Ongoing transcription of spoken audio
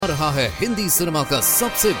रहा है हिंदी सिनेमा का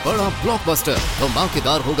सबसे बड़ा ब्लॉकबस्टर।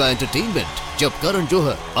 धमाकेदार होगा एंटरटेनमेंट जब करण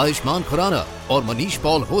जौहर, आयुष्मान खुराना और मनीष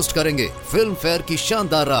पॉल होस्ट करेंगे फिल्म फेयर की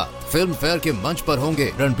शानदार रात। फिल्म फेयर के मंच पर होंगे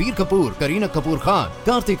रणबीर कपूर, करीना कपूर खान,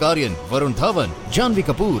 कार्तिक आर्यन, वरुण धवन, जानवी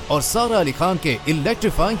कपूर और सारा अली खान के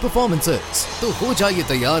इलेक्ट्रीफाइंग परफॉर्मेंसेस। तो हो जाइए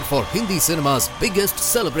तैयार for Hindi cinema's biggest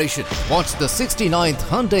celebration. Watch the 69th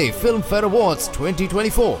Hyundai Film Fair Awards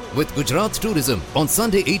 2024 with Gujarat Tourism on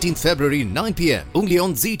Sunday 18th February 9 p.m. only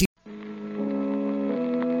on ZT.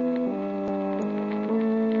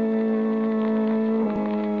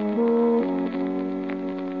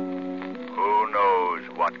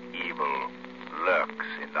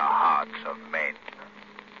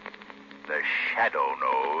 Shadow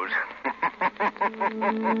knows.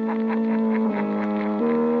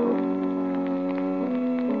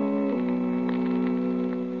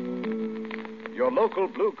 Your local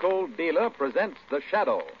blue coal dealer presents The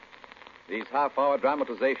Shadow. These half-hour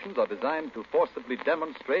dramatizations are designed to forcibly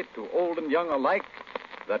demonstrate to old and young alike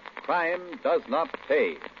that crime does not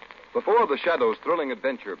pay. Before The Shadow's thrilling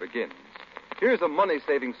adventure begins, here's a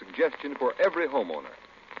money-saving suggestion for every homeowner.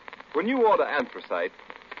 When you order anthracite,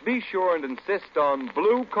 be sure and insist on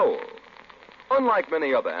blue coal. Unlike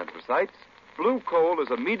many other anthracites, blue coal is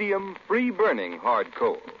a medium, free-burning hard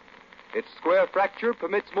coal. Its square fracture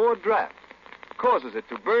permits more draft, causes it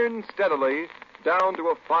to burn steadily down to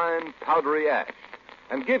a fine, powdery ash,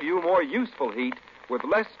 and give you more useful heat with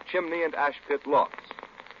less chimney and ash pit loss.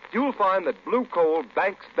 You'll find that blue coal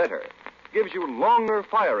banks better, gives you longer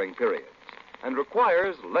firing periods, and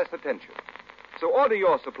requires less attention. So order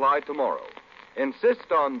your supply tomorrow.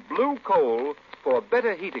 Insist on blue coal for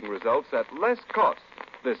better heating results at less cost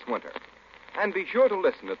this winter. And be sure to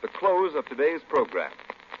listen at the close of today's program.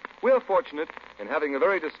 We're fortunate in having a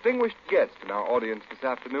very distinguished guest in our audience this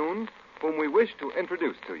afternoon, whom we wish to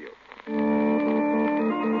introduce to you.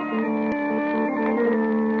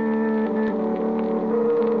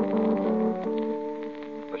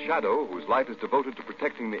 The Shadow, whose life is devoted to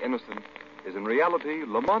protecting the innocent, is in reality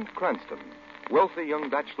Lamont Cranston, wealthy young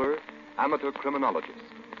bachelor, amateur criminologist,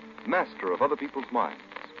 master of other people's minds.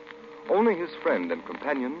 Only his friend and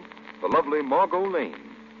companion, the lovely Margot Lane,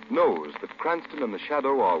 knows that Cranston and the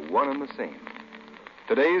Shadow are one and the same.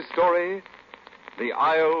 Today's story, The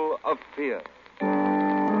Isle of Fear.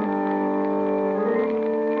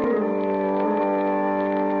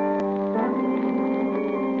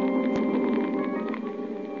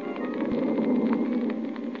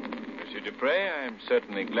 I'm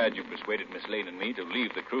certainly glad you persuaded Miss Lane and me to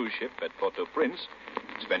leave the cruise ship at Port-au-Prince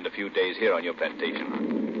and spend a few days here on your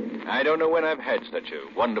plantation. I don't know when I've had such a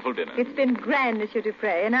wonderful dinner. It's been grand, Monsieur Dupre,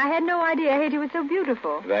 and I had no idea Haiti was so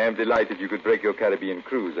beautiful. I am delighted you could break your Caribbean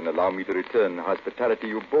cruise and allow me to return the hospitality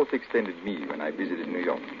you both extended me when I visited New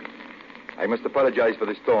York. I must apologize for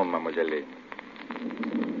the storm, Mademoiselle Lane.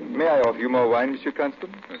 May I offer you more wine, Monsieur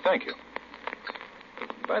Cranston? Thank you.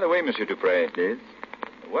 By the way, Monsieur Dupre. Yes?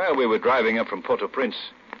 While we were driving up from Port-au-Prince,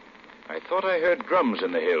 I thought I heard drums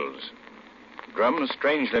in the hills. Drums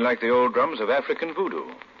strangely like the old drums of African voodoo.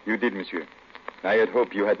 You did, monsieur. I had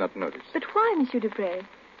hoped you had not noticed. But why, Monsieur Dupre?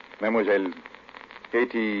 Mademoiselle,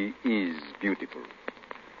 Haiti is beautiful.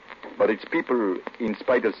 But its people, in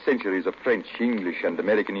spite of centuries of French, English, and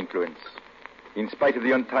American influence, in spite of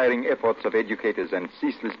the untiring efforts of educators and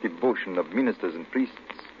ceaseless devotion of ministers and priests,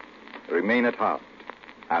 remain at heart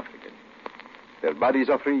African. Their bodies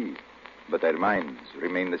are free, but their minds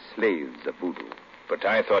remain the slaves of voodoo. But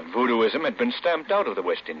I thought voodooism had been stamped out of the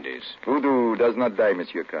West Indies. Voodoo does not die,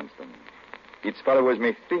 Monsieur Cranston. Its followers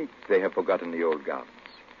may think they have forgotten the old gods.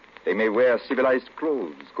 They may wear civilized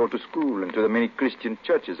clothes, go to school and to the many Christian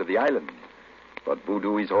churches of the island. But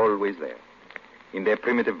voodoo is always there, in their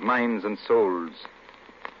primitive minds and souls,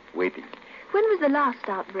 waiting. When was the last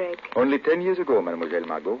outbreak? Only 10 years ago, Mademoiselle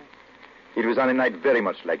Margot. It was on a night very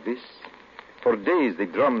much like this. For days, the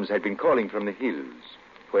drums had been calling from the hills,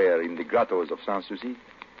 where, in the grottos of Sanssouci,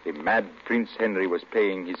 the mad Prince Henry was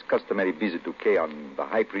paying his customary visit to Keon, the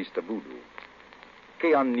high priest of voodoo.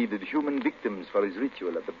 Keon needed human victims for his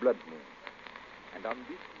ritual of the blood moon. And on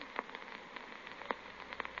this...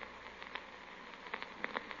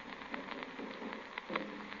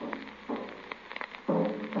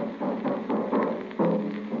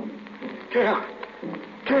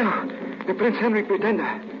 Keon, the Prince Henry Pretender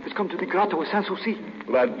has come to the grotto of Sanssouci.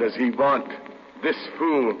 Blood does he want? This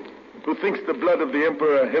fool, who thinks the blood of the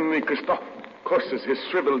Emperor Henry Christophe courses his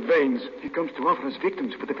shriveled veins. He comes to offer us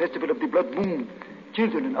victims for the festival of the blood moon.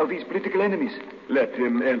 Children of these political enemies. Let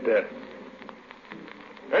him enter.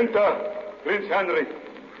 Enter, Prince Henry.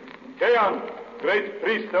 Keon, great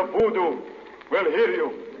priest of voodoo, will hear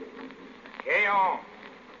you. Keon,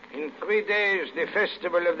 In 3 days, the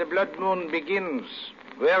festival of the blood moon begins.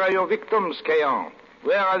 Where are your victims, Cayon?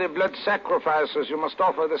 Where are the blood sacrifices you must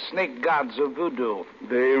offer the snake gods of voodoo?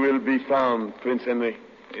 They will be found, Prince Henry.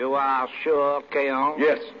 You are sure, Cayon?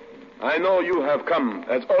 Yes. I know you have come,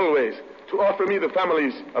 as always, to offer me the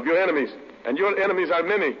families of your enemies. And your enemies are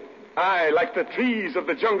many. I, like the trees of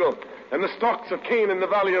the jungle and the stalks of cane in the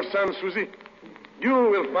valley of Sans Souci. You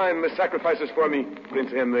will find the sacrifices for me,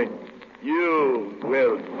 Prince Henry. You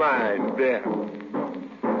will find them.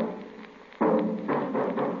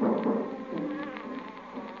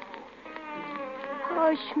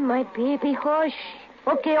 Hush, my baby, hush.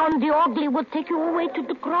 Okay, on the ugly will take you away to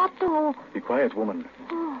the grotto. Be quiet, woman.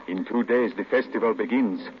 In 2 days, the festival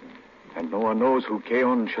begins, and no one knows who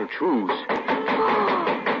Cayon shall choose.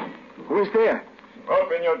 Who is there?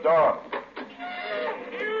 Open your door.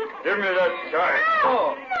 Give me that child.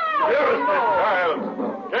 Oh. Here is the child.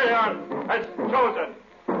 Cayon has chosen.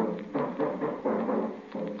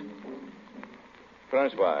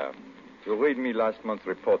 Francois, you read me last month's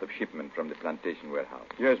report of shipment from the plantation warehouse.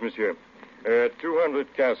 Yes, monsieur.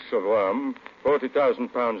 200 casks of rum, 40,000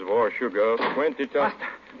 pounds of ore sugar, 20,000...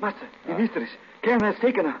 Master, the mistress. Cayon has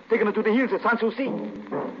taken her to the hills at Sans Souci.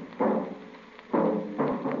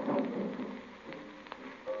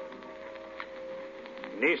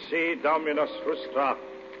 Nisi Dominus frustra,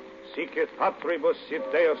 sicut patribus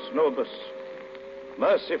et Deus nobis.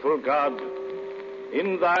 Merciful God,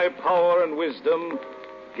 in thy power and wisdom,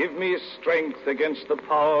 give me strength against the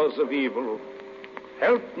powers of evil.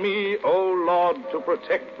 Help me, O Lord, to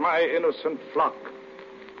protect my innocent flock.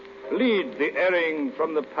 Lead the erring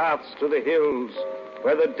from the paths to the hills,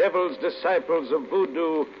 where the devil's disciples of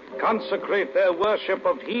voodoo consecrate their worship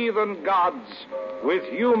of heathen gods with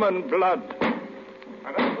human blood.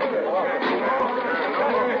 Stand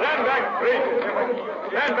back, priest.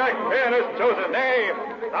 Stand back, Cayon has chosen. Nay,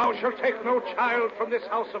 thou shalt take no child from this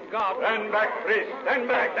house of God. Stand back, priest. Stand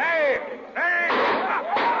back. Nay, nay.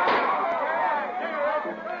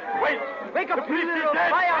 Wait. Wake up, the priest is little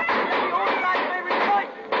dead. fire. The old light may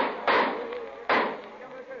rejoice.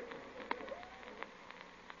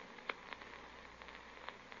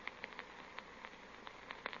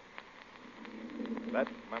 That,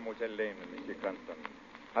 Mademoiselle Lane and Monsieur Cranston,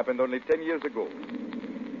 happened only 10 years ago.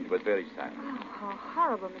 It was very sad. Oh, how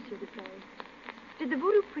horrible, Monsieur Dupre. Did the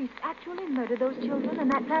voodoo priest actually murder those children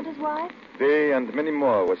and that planter's wife? They and many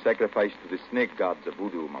more were sacrificed to the snake gods of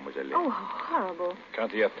voodoo, Mademoiselle Lane. Oh, how horrible.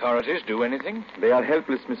 Can't the authorities do anything? They are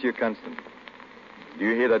helpless, Monsieur Cranston. Do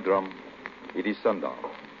you hear that drum? It is sundown.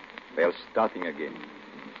 They are starting again.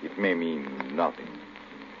 It may mean nothing.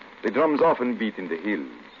 The drums often beat in the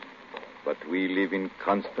hills, but we live in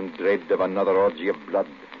constant dread of another orgy of blood,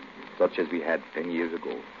 such as we had 10 years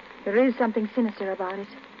ago. There is something sinister about it.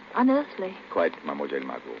 Unearthly. Quite, Mademoiselle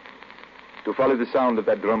Margot. To follow the sound of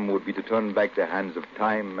that drum would be to turn back the hands of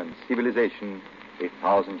time and civilization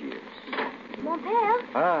 1,000 years. Mon père,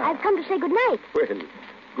 Ah. I've come to say good night. Well,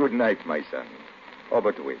 good night, my son. Oh,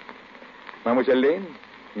 but wait. Mademoiselle Lane,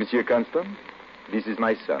 Monsieur Constant, this is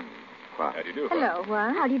my son. Juan. How do you do? Hello,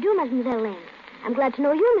 Juan. How do you do, Mademoiselle Lane? I'm glad to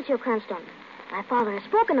know you, Monsieur Cranston. My father has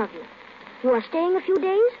spoken of you. You are staying a few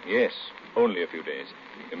days? Yes, only a few days.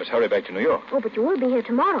 We must hurry back to New York. Oh, but you will be here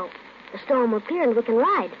tomorrow. The storm will clear and we can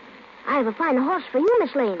ride. I have a fine horse for you,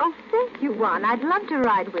 Miss Lane. Oh, thank you, Juan. I'd love to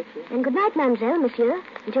ride with you. And good night, Mademoiselle, Monsieur.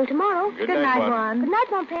 Until tomorrow. Good night, Juan. Good night,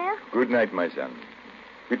 mon père. Good night, my son.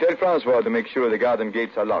 You tell Francois to make sure the garden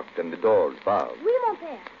gates are locked and the doors barred. Oui, mon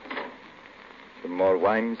père. Some more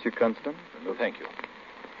wine, Monsieur Constant? No, thank you.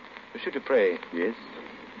 Monsieur Dupre, Yes?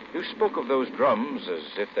 you spoke of those drums as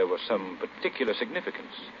if there was some particular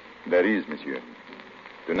significance. There is, monsieur.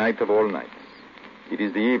 Tonight of all nights. It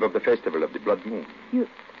is the eve of the festival of the blood moon. You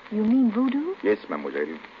mean voodoo? Yes,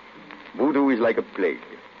 mademoiselle. Voodoo is like a plague.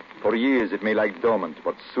 For years it may lie dormant,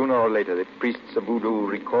 but sooner or later the priests of voodoo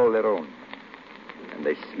recall their own. And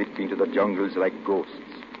they slip into the jungles like ghosts.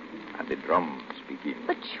 And the drums begin.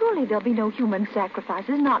 But surely there'll be no human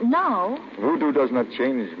sacrifices, not now. Voodoo does not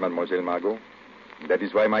change, Mademoiselle Margot. That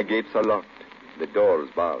is why my gates are locked, the doors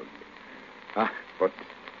barred. But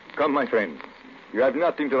come, my friends. You have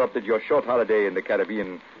not interrupted your short holiday in the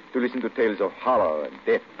Caribbean to listen to tales of horror and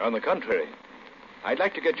death. On the contrary, I'd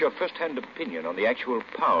like to get your first-hand opinion on the actual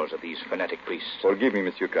powers of these fanatic priests. Forgive me,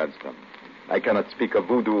 Monsieur Cranston. I cannot speak of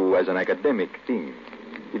voodoo as an academic thing.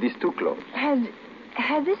 It is too close.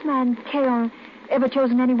 Has this man, Cayon, ever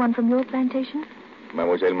chosen anyone from your plantation?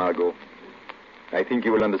 Mademoiselle Margot, I think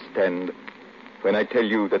you will understand when I tell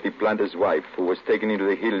you that the planter's wife, who was taken into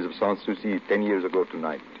the hills of Sans Souci 10 years ago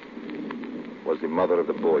tonight, was the mother of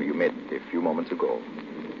the boy you met a few moments ago.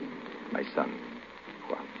 My son,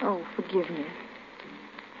 Juan. Oh, forgive me.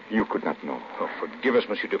 You could not know. Oh, forgive us,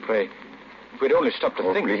 Monsieur Dupre. If we'd only stopped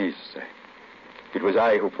to think. Please. It was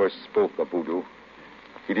I who first spoke of voodoo.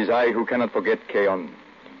 It is I who cannot forget Keon.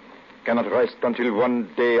 Cannot rest until one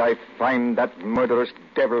day I find that murderous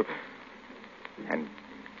devil and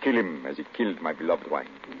kill him as he killed my beloved wife.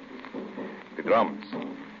 The drums.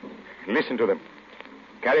 Listen to them.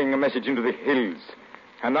 Carrying a message into the hills.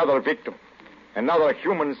 Another victim. Another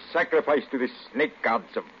human sacrifice to the snake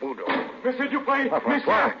gods of voodoo. Monsieur Dupre!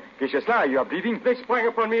 Francois, qu'est-ce que cela? You are bleeding? They sprang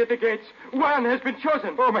upon me at the gates. One has been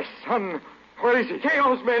chosen. Oh, my son. Where is he?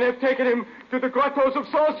 Keon's men have taken him to the grottos of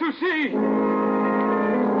Sans Souci.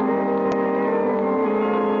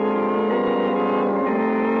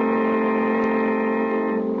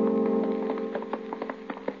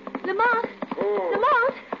 Lamont! Oh.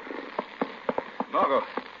 Lamont! Margot,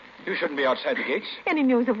 you shouldn't be outside the gates. Any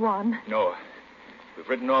news of Juan? No. We've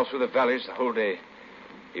ridden all through the valleys the whole day,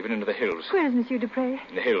 even into the hills. Where is Monsieur Dupre?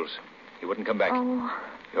 In the hills. He wouldn't come back. Oh.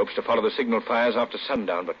 He hopes to follow the signal fires after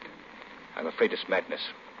sundown, but I'm afraid it's madness.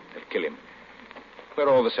 They'll kill him. Where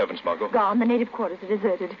are all the servants, Margot? Gone. The native quarters are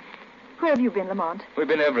deserted. Where have you been, Lamont? We've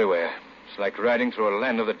been everywhere. It's like riding through a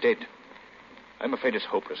land of the dead. I'm afraid it's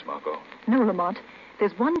hopeless, Margot. No, Lamont.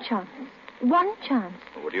 There's one chance. One chance.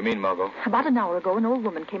 What do you mean, Margot? About an hour ago, an old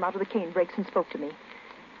woman came out of the cane brakes and spoke to me.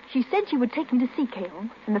 She said she would take me to see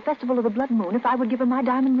Keon in the Festival of the Blood Moon if I would give her my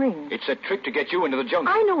diamond ring. It's a trick to get you into the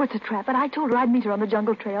jungle. I know it's a trap, but I told her I'd meet her on the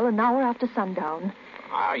jungle trail an hour after sundown.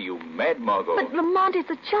 Are you mad, Margot? But, Lamont, it's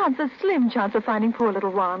a chance, a slim chance of finding poor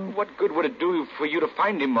little Juan. What good would it do for you to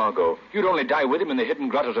find him, Margot? You'd only die with him in the hidden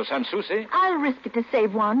grottos of Sans Souci. I'll risk it to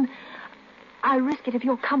save Juan. I'll risk it if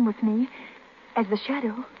you'll come with me as the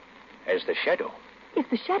shadow. As the shadow? If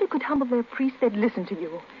the shadow could humble their priest, they'd listen to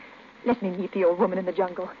you. Let me meet the old woman in the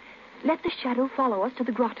jungle. Let the shadow follow us to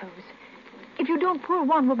the grottos. If you don't, poor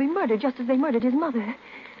Juan will be murdered just as they murdered his mother.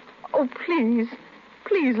 Oh, please.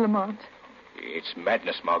 Please, Lamont. It's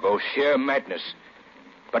madness, Margot. Sheer madness.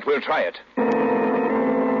 But we'll try it.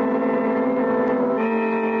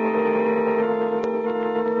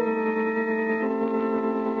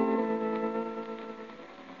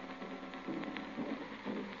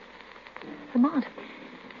 Lamont.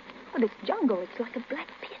 Oh, this jungle, it's like a black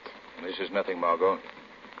pit. This is nothing, Margot.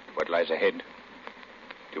 What lies ahead?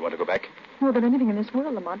 Do you want to go back? More than anything in this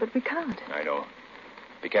world, Lamont, but we can't. I know.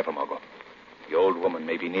 Be careful, Margot. The old woman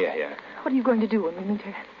may be near here. What are you going to do when we meet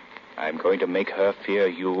her? I'm going to make her fear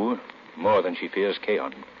you more than she fears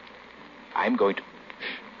Keon. I'm going to...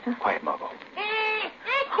 Shh. Huh? Quiet, Margot.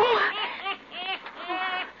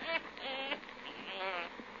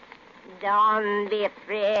 Don't be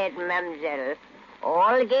afraid, mademoiselle.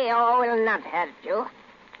 Old Keon will not hurt you.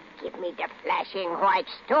 Give me the flashing white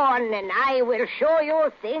stone, and I will show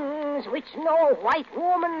you things which no white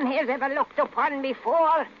woman has ever looked upon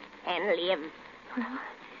before and live. Well,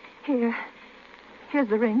 here's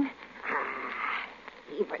the ring.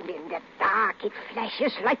 Even in the dark, it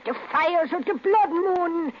flashes like the fires of the blood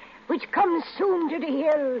moon, which comes soon to the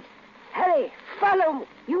hills. Hurry, follow.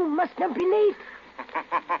 You must not be late.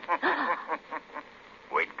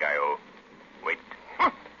 Wait, Gaio. Wait.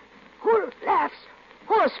 Who laughs?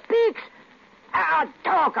 Who speaks? A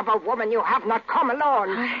dog of a woman, you have not come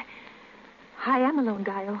alone. I am alone,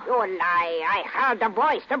 Gaio. You lie. I heard the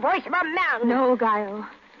voice of a man. No, Gaio.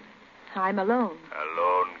 I'm alone.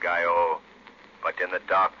 Alone, Gaio. But in the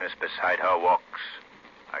darkness beside her walks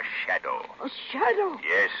a shadow. A shadow?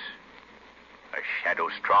 Yes. A shadow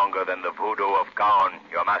stronger than the voodoo of Gaon,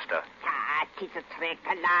 your master. Ah, 'tis a trick,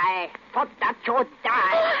 a lie. For that you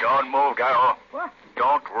die. Don't move, Gaio. What?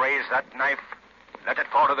 Don't raise that knife. Let it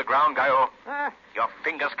fall to the ground, Gaio. Your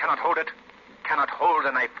fingers cannot hold it. Cannot hold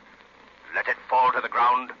the knife. Let it fall to the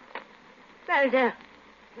ground.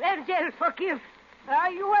 Mademoiselle, forgive.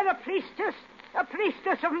 You are a priestess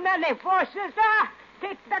of many forces.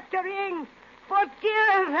 Take back the ring.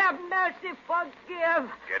 Forgive, have mercy, forgive.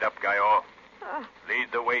 Get up, Gaio.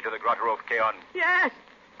 Lead the way to the grotto of Keon. Yes.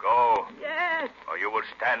 Go. Yes. Or you will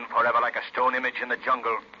stand forever like a stone image in the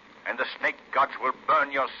jungle, and the snake gods will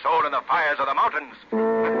burn your soul in the fires of the mountains.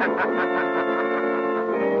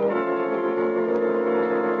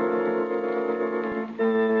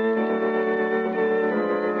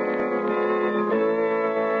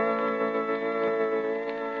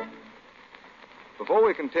 Before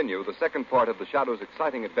we continue the second part of the Shadow's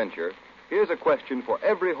exciting adventure, here's a question for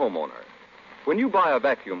every homeowner. When you buy a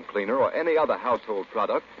vacuum cleaner or any other household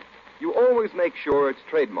product, you always make sure it's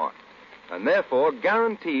trademarked, and therefore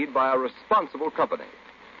guaranteed by a responsible company.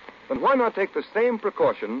 Then why not take the same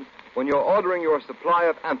precaution when you're ordering your supply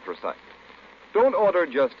of anthracite? Don't order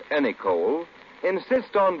just any coal.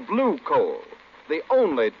 Insist on blue coal, the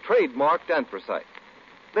only trademarked anthracite.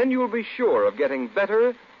 Then you'll be sure of getting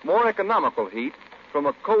better, more economical heat from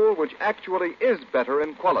a coal which actually is better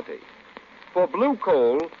in quality. For blue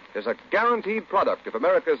coal is a guaranteed product of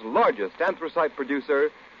America's largest anthracite producer,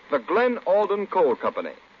 the Glen Alden Coal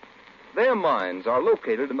Company. Their mines are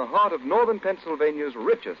located in the heart of northern Pennsylvania's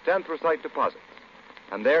richest anthracite deposits,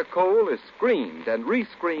 and their coal is screened and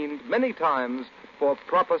rescreened many times for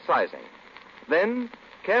proper sizing. Then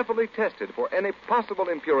carefully tested for any possible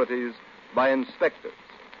impurities by inspectors.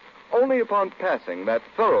 Only upon passing that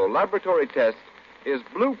thorough laboratory test is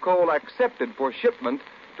blue coal accepted for shipment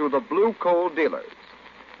to the blue coal dealers.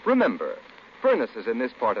 Remember, furnaces in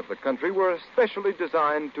this part of the country were especially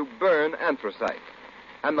designed to burn anthracite,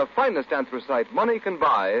 and the finest anthracite money can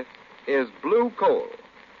buy is blue coal.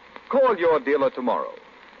 Call your dealer tomorrow.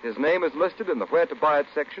 His name is listed in the Where to Buy It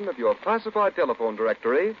section of your classified telephone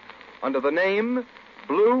directory under the name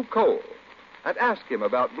Blue Coal, and ask him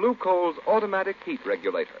about Blue Coal's automatic heat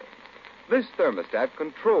regulator. This thermostat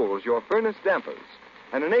controls your furnace dampers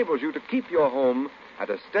and enables you to keep your home at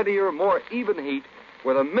a steadier, more even heat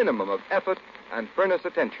with a minimum of effort and furnace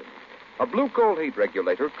attention. A Blue Coal heat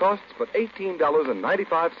regulator costs but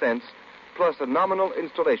 $18.95 plus a nominal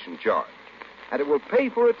installation charge, and it will pay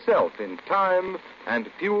for itself in time and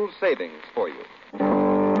fuel savings for you.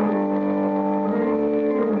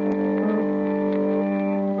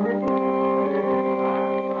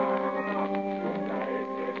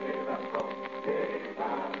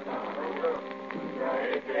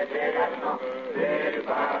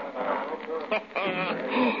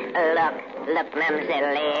 Look,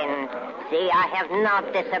 Mademoiselle Lane. See, I have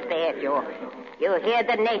not disobeyed you. You hear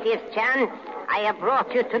the natives chant? I have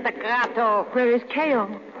brought you to the grotto. Where is Keo?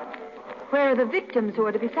 Where are the victims who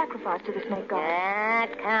are to be sacrificed to the snake god?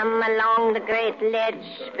 Come along the great ledge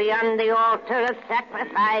beyond the altar of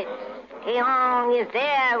sacrifice. Keong is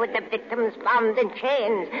there with the victims bound in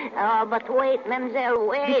chains. Oh, but wait, Mademoiselle,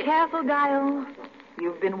 wait. Be careful, Gaio.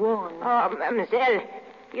 You've been warned. Oh, Mademoiselle,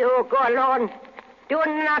 you go alone. Do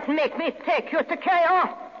not make me take you to Keo.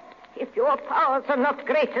 If your powers are not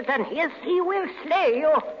greater than his, he will slay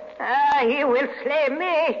you. He will slay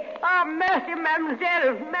me. Oh, mercy,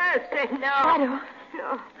 Mademoiselle, mercy. No. Shadow.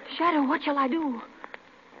 No. Shadow, what shall I do?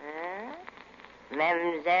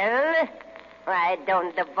 Mademoiselle, why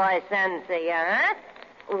don't the voice answer you, huh?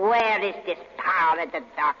 Where is this power of the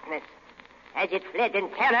darkness? Has it fled in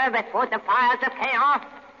terror before the fires of Keo?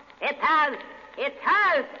 It has. It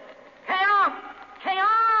has. Keo! Keo!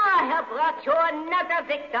 I have brought you another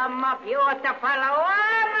victim of beautiful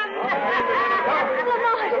woman.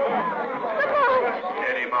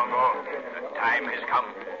 Steady, Mongo. The time has come.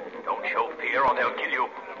 Don't show fear or they'll kill you.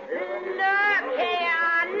 Look, Keo.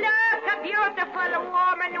 Look, a beautiful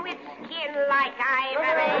woman with skin like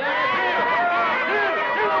ivory.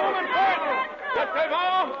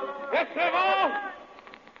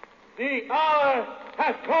 The hour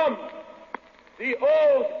has come. The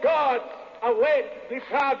old gods await the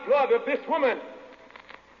proud blood of this woman.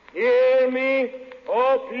 Hear me,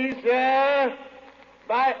 O Pisa,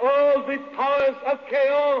 by all the powers of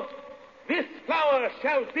Keon, this flower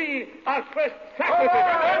shall be our first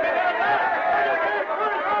sacrifice.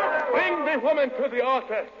 Bring the woman to the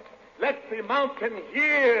altar. Let the mountain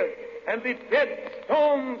hear, and the dead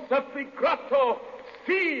stones of the grotto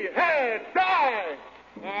see her die.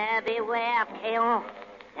 Beware, Keon.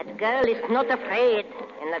 That girl is not afraid.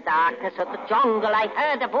 In the darkness of the jungle, I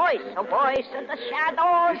heard a voice of the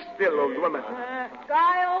shadows. Still, old woman.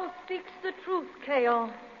 Gaio speaks the truth, Keo.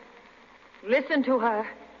 Listen to her.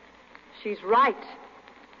 She's right.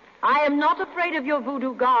 I am not afraid of your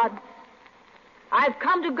voodoo gods. I've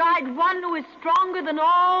come to guide one who is stronger than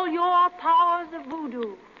all your powers of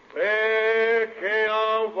voodoo. Where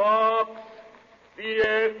Keon walks, the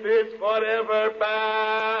earth is forever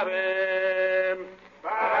barren.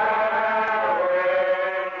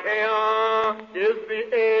 Keon is the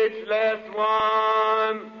ageless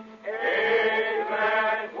one.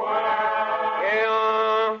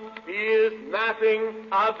 Keon, he is nothing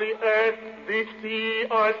of the earth, the sea,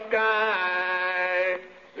 or sky.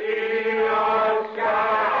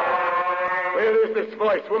 Where is this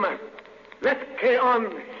voice, woman? Let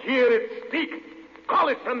Keon hear it speak. Call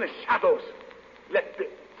it from the shadows. Let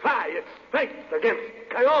it try its strength against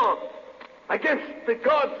Keon, against the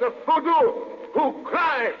gods of voodoo who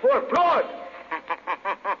cry for blood.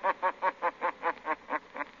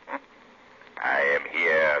 I am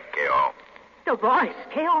here, Keon. The voice,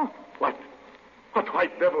 Keon. What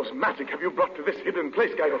white devil's magic have you brought to this hidden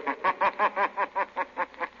place, Gaio?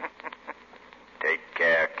 Take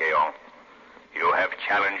care, Keon. You have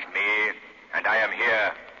challenged me, and I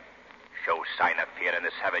Show sign of fear, and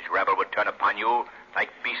the savage rebel would turn upon you like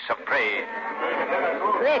beasts of prey.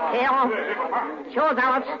 Quick, Keon. Show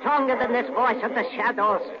thou art stronger than this voice of the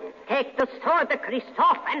shadows. Take the sword of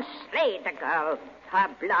Christophe and slay the girl. Her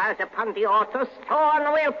blood upon the altar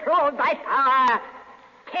stone will prove thy power.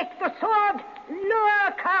 Take the sword.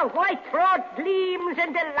 Look, her white throat gleams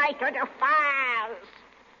in the light of the fires.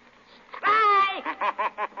 Strike!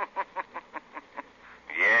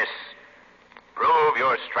 Yes. Prove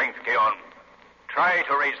your strength, Keon. Try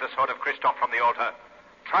to raise the sword of Christophe from the altar.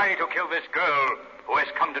 Try to kill this girl who has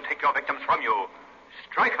come to take your victims from you.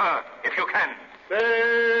 Strike her if you can.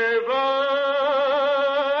 Save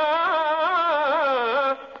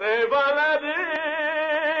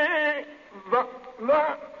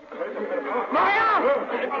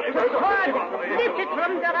The sword! Lift it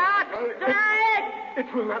from the rock! Strike!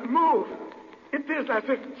 It will not move. It is as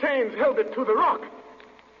if chains held it to the rock.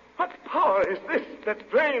 What power is this that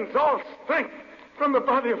drains all strength from the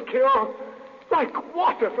body of Keon like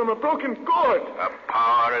water from a broken gourd? A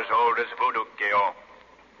power as old as voodoo, Keon.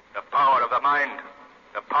 The power of the mind.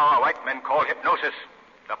 The power white men call hypnosis.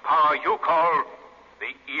 The power you call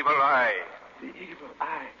the evil eye. The evil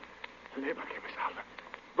eye.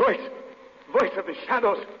 Voice of the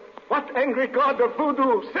shadows. What angry god of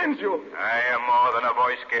voodoo sends you? I am more than a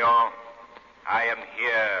voice, Keon. I am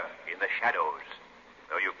here in the shadows,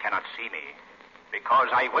 though you cannot see me, because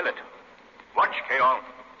I will it. Watch, Keon.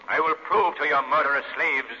 I will prove to your murderous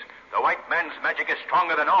slaves the white man's magic is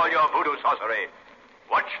stronger than all your voodoo sorcery.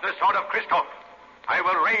 Watch the sword of Christophe. I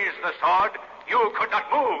will raise the sword you could not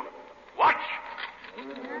move. Watch.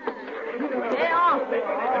 Keon,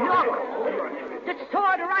 look. The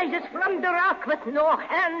sword rises from the rock, but no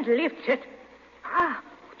hand lifts it. Ah,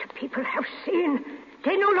 the people have seen.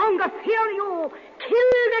 They no longer fear you.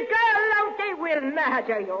 Kill the girl, or they will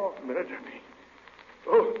murder you. Murder me?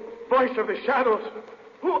 Oh, voice of the shadows.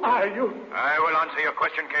 Who are you? I will answer your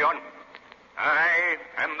question, Keon. I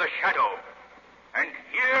am the shadow. And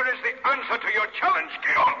here is the answer to your challenge,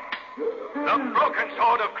 Keon. The broken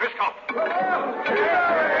sword of Christophe.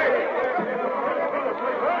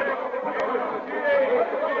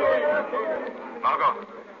 Margot,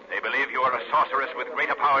 they believe you are a sorceress with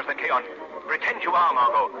greater powers than Keon. Pretend you are,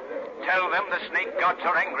 Margot. Tell them the snake gods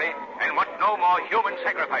are angry and want no more human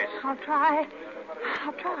sacrifice. I'll try.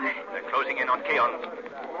 They're closing in on Keon.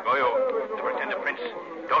 Goyo, to pretend a prince.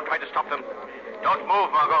 Don't try to stop them. Don't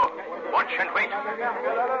move, Margot. Watch and wait. To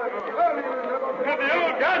the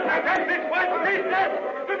old gods, I sent this white priestess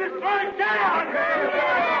to destroy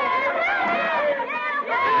Keon!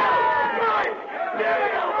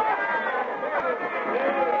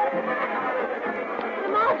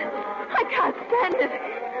 Lamont, I can't stand it.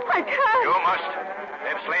 I can't. You must.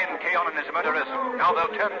 They've slain Keon and his murderers. Now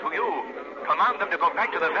they'll turn to you. Command them to go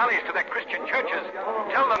back to the valleys, to their Christian churches.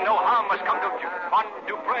 Tell them no harm must come to Juan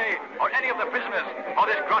Dupre or any of the prisoners, or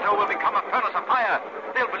this grotto will become a furnace of fire.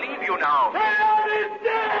 They'll believe you now. Keon is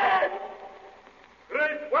dead!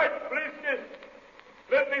 Great white priestess,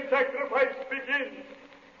 let the sacrifice begin.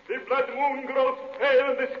 The blood moon grows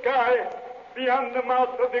pale in the sky beyond the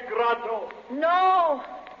mouth of the grotto. No.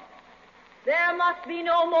 There must be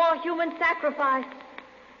no more human sacrifice.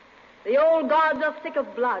 The old gods are sick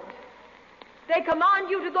of blood. They command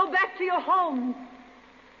you to go back to your homes,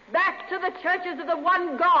 back to the churches of the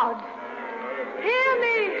one God. Hear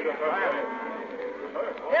me!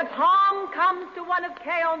 If harm comes to one of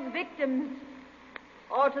Keon's victims,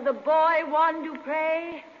 or to the boy Juan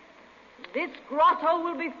Dupre, this grotto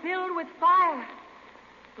will be filled with fire.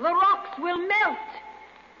 The rocks will melt.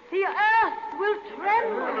 The earth will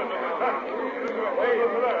tremble.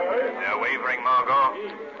 They're wavering, Margot.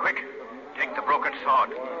 Quick, take the broken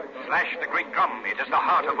sword. Slash the great drum. It is the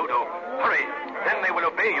heart of voodoo. Hurry, then they will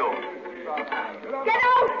obey you. Get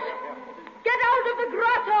out! Get out of the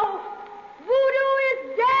grotto! Voodoo is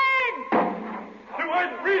dead! The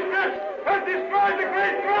white priestess has destroyed the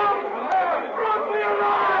great drum! Brought me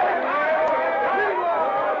alive!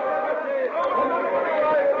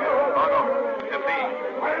 Margot, they're fleeing.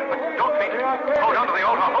 But don't beat it. Hold on to the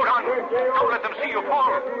altar. Hold on. Don't let them see you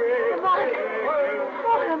fall. Lamont!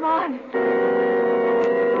 Oh, Lamont!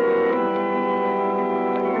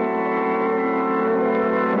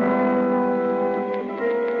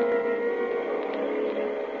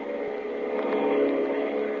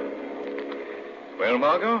 Well,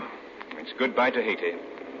 Margot, it's goodbye to Haiti.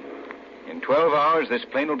 In 12 hours, this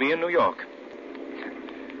plane will be in New York.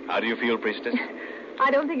 How do you feel, priestess?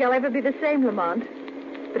 I don't think I'll ever be the same, Lamont.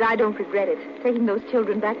 But I don't regret it. Taking those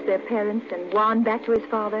children back to their parents and Juan back to his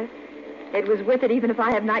father. It was worth it even if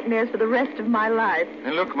I have nightmares for the rest of my life.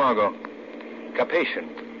 And look, Margot. Carpathian.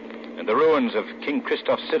 and the ruins of King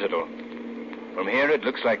Christoph's citadel. From here, it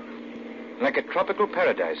looks like a tropical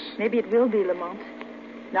paradise. Maybe it will be, Lamont,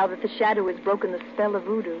 now that the shadow has broken the spell of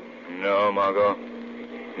voodoo. No, Margot.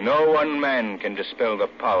 No one man can dispel the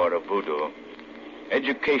power of voodoo.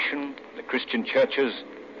 Education, the Christian churches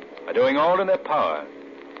are doing all in their power.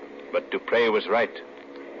 But Dupré was right.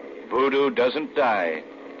 Voodoo doesn't die.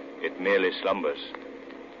 It merely slumbers.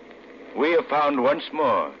 We have found once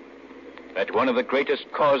more that one of the greatest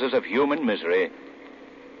causes of human misery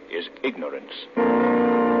is ignorance.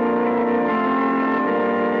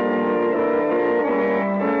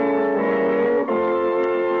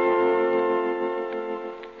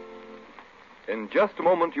 In just a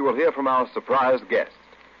moment, you will hear from our surprise guest.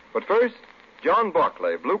 But first, John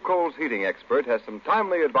Barclay, Blue Coal's heating expert, has some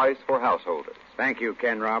timely advice for householders. Thank you,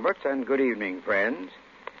 Ken Roberts, and good evening, friends.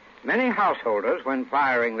 Many householders, when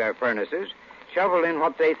firing their furnaces, shovel in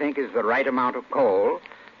what they think is the right amount of coal,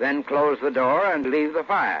 then close the door and leave the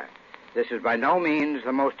fire. This is by no means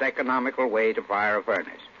the most economical way to fire a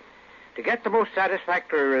furnace. To get the most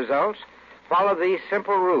satisfactory results, follow these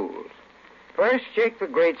simple rules. First, shake the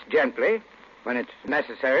grates gently when it's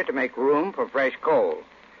necessary to make room for fresh coal.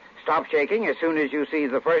 Stop shaking as soon as you see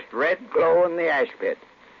the first red glow in the ash pit.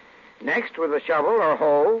 Next, with a shovel or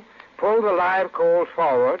hoe, pull the live coals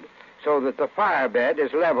forward so that the fire bed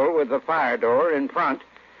is level with the fire door in front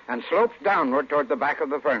and slopes downward toward the back of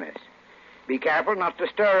the furnace. Be careful not to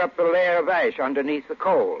stir up the layer of ash underneath the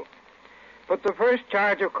coal. Put the first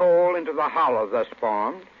charge of coal into the hollow thus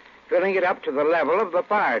formed, filling it up to the level of the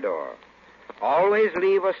fire door. Always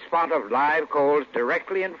leave a spot of live coals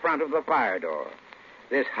directly in front of the fire door.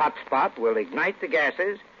 This hot spot will ignite the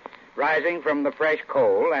gases rising from the fresh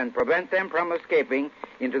coal and prevent them from escaping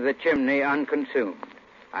into the chimney unconsumed.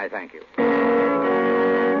 I thank you.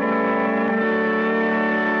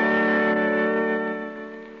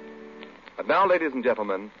 And now, ladies and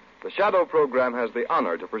gentlemen, the Shadow program has the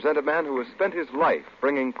honor to present a man who has spent his life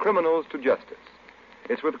bringing criminals to justice.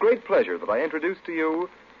 It's with great pleasure that I introduce to you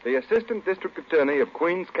the Assistant District Attorney of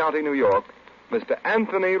Queens County, New York, Mr.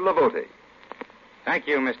 Anthony Lavote. Thank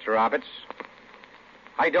you, Mr. Roberts.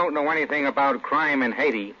 I don't know anything about crime in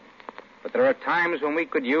Haiti, but there are times when we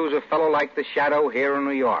could use a fellow like the Shadow here in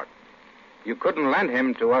New York. You couldn't lend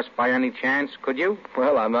him to us by any chance, could you?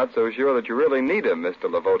 Well, I'm not so sure that you really need him, Mr.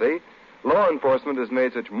 Lavote. Law enforcement has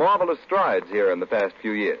made such marvelous strides here in the past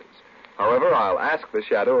few years. However, I'll ask the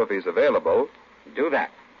Shadow if he's available. Do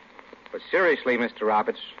that. But seriously, Mr.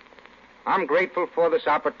 Roberts, I'm grateful for this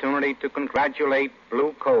opportunity to congratulate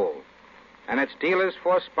Blue Coal and its dealers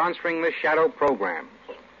for sponsoring the Shadow programs.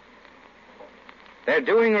 They're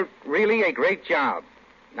doing really a great job,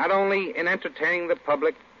 not only in entertaining the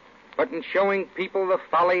public, but in showing people the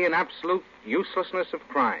folly and absolute uselessness of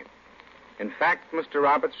crime. In fact, Mr.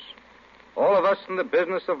 Roberts, all of us in the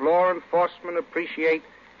business of law enforcement appreciate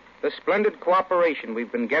the splendid cooperation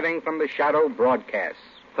we've been getting from the Shadow broadcasts.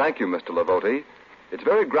 Thank you, Mr. Lavote. It's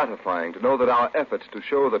very gratifying to know that our efforts to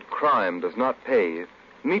show that crime does not pay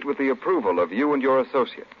meet with the approval of you and your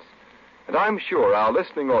associates. And I'm sure our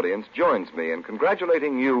listening audience joins me in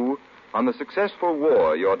congratulating you on the successful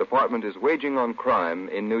war your department is waging on crime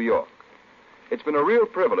in New York. It's been a real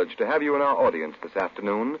privilege to have you in our audience this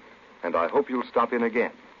afternoon, and I hope you'll stop in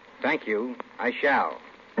again. Thank you. I shall.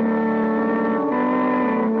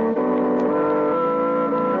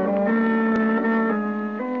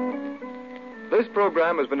 This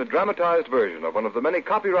program has been a dramatized version of one of the many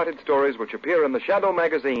copyrighted stories which appear in the Shadow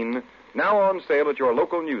magazine, now on sale at your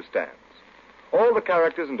local newsstands. All the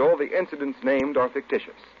characters and all the incidents named are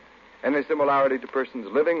fictitious. Any similarity to persons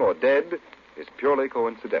living or dead is purely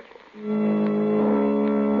coincidental.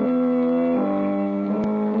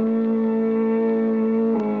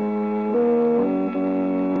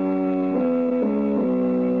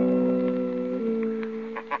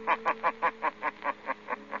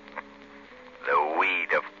 The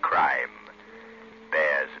weed of crime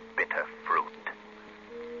bears bitter fruit.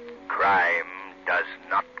 Crime does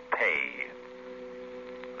not pay.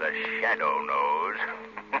 The Shadow knows.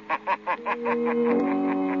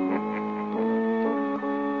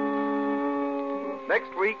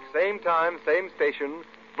 Next week, same time, same station,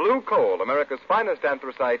 Blue Coal, America's finest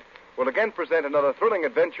anthracite, will again present another thrilling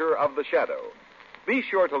adventure of the Shadow. Be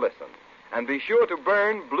sure to listen, and be sure to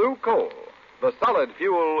burn Blue Coal, the solid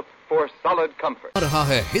fuel for solid comfort. रहा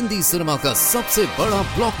है Hindi cinema का सबसे बड़ा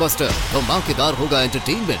blockbuster धमाकेदार होगा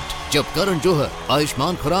entertainment जब करण जौहर,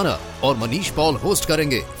 आयुष्मान खुराना और Manish Paul host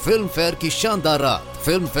करेंगे फिल्म फेयर की शानदार रात।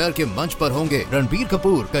 फिल्म फेयर के मंच पर होंगे रणबीर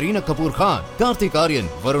कपूर, करीना कपूर खान, कार्तिक आर्यन,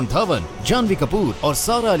 वरुण धवन, जानवी कपूर और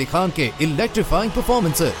सारा अली खान के इलेक्ट्रीफाइंग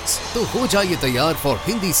परफॉर्मेंसेस। तो हो जाइए तैयार for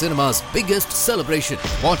Hindi cinema's biggest celebration.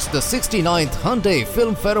 Watch the 69th Hyundai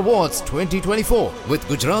Film Fair Awards 2024 with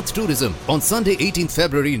Gujarat Tourism on Sunday 18th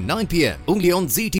February 9 p.m. only on ZT.